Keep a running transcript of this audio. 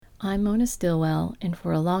I'm Mona Stillwell, and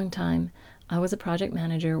for a long time, I was a project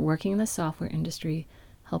manager working in the software industry,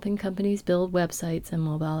 helping companies build websites and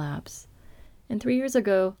mobile apps. And 3 years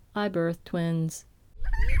ago, I birthed twins.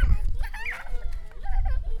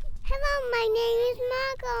 Hello, my name is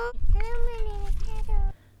Margot. Hello, my name is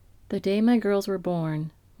Heather. The day my girls were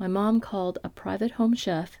born, my mom called a private home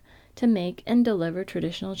chef to make and deliver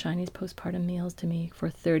traditional Chinese postpartum meals to me for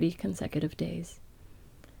 30 consecutive days.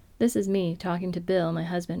 This is me talking to Bill, my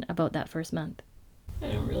husband, about that first month. I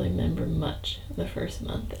don't really remember much the first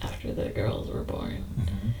month after the girls were born.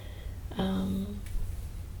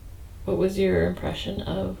 What was your impression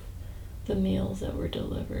of the meals that were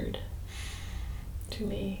delivered to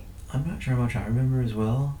me? I'm not sure how much I remember as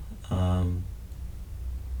well.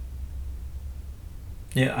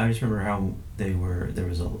 Yeah, I just remember how there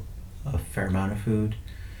was a fair amount of food.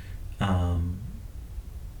 There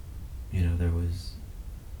was,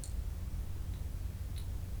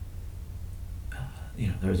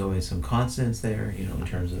 there was always some constants there, in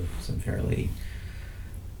terms of some fairly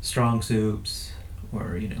strong soups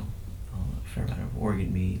or, a fair amount of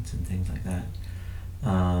organ meats and things like that.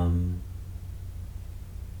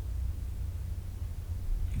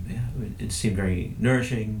 Yeah, it seemed very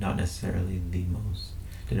nourishing, not necessarily the most,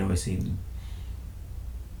 didn't always seem,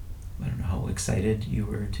 I don't know how excited you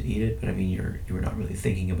were to eat it, but I mean, you were not really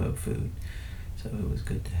thinking about food, so it was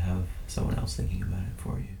good to have someone else thinking about it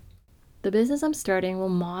for you. The business I'm starting will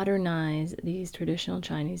modernize these traditional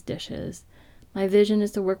Chinese dishes. My vision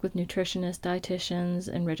is to work with nutritionists, dietitians,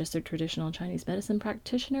 and registered traditional Chinese medicine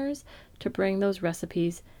practitioners to bring those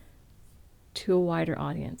recipes to a wider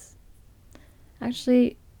audience.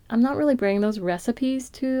 Actually, I'm not really bringing those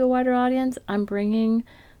recipes to a wider audience. I'm bringing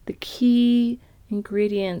the key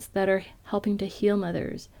ingredients that are helping to heal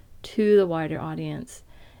mothers to the wider audience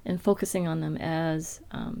and focusing on them as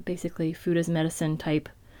basically food as medicine type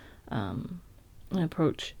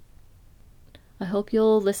approach. I hope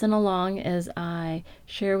you'll listen along as I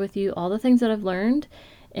share with you all the things that I've learned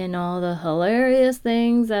and all the hilarious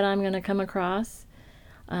things that I'm going to come across.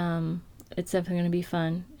 It's definitely going to be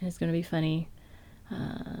fun. It's going to be funny.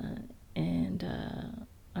 And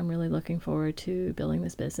I'm really looking forward to building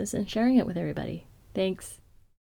this business and sharing it with everybody. Thanks.